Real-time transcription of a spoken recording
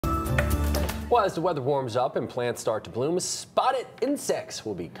Well, as the weather warms up and plants start to bloom, spotted insects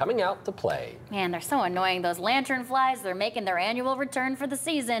will be coming out to play. Man, they're so annoying, those lanternflies. They're making their annual return for the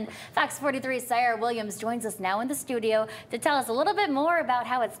season. Fox 43's Syra Williams joins us now in the studio to tell us a little bit more about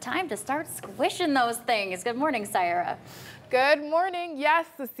how it's time to start squishing those things. Good morning, Syra. Good morning. Yes,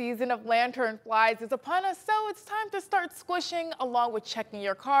 the season of lanternflies is upon us, so it's time to start squishing along with checking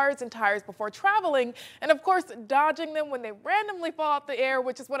your cars and tires before traveling, and of course, dodging them when they randomly fall out the air,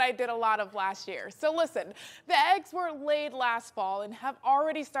 which is what I did a lot of last year. So listen, the eggs were laid last fall and have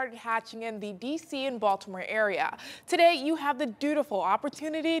already started hatching in the D.C. and Baltimore area. Today, you have the dutiful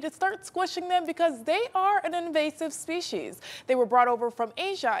opportunity to start squishing them because they are an invasive species. They were brought over from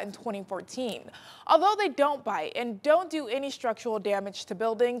Asia in 2014. Although they don't bite and don't do any structural damage to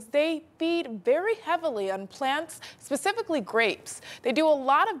buildings, they feed very heavily on plants, specifically grapes. They do a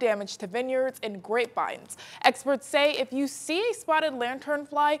lot of damage to vineyards and grapevines. Experts say if you see a spotted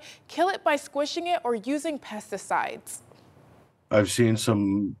lanternfly, kill it by squishing it or using pesticides. I've seen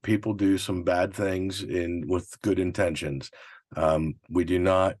some people do some bad things with good intentions. We do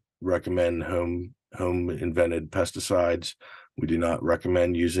not recommend home invented pesticides. We do not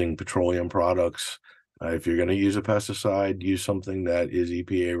recommend using petroleum products. If you're going to use a pesticide, use something that is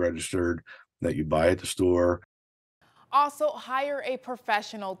EPA registered, that you buy at the store. Also, hire a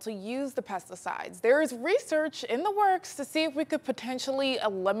professional to use the pesticides. There is research in the works to see if we could potentially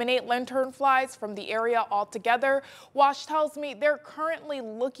eliminate lanternflies from the area altogether. Wash tells me they're currently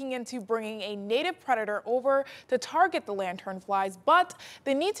looking into bringing a native predator over to target the lanternflies, but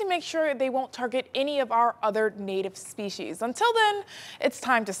they need to make sure they won't target any of our other native species. Until then, it's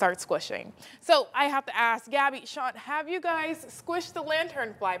time to start squishing. So I have to ask, Gabby, Sean, have you guys squished the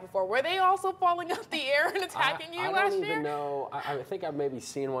lanternfly before? Were they also falling out the air and attacking you last year? Even know. I think I've maybe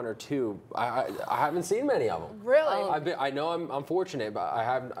seen one or two. I haven't seen many of them. Really? I know I'm fortunate, but I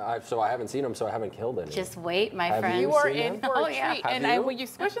haven't seen them, so I haven't killed any. Just wait, my friend. You are in for a treat. Yeah. And when you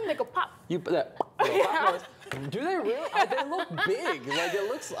squish them, they go pop. Do they really? They look big. Like it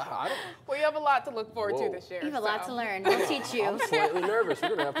looks. I don't. Well, you have a lot to look forward to this year. You have a lot to learn. We'll teach you. I'm slightly nervous. We're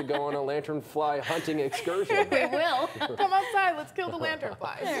gonna have to go on a lanternfly hunting excursion. We will. Come outside. Let's kill the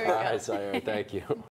lanternflies. There we go. All right, Syra, thank you.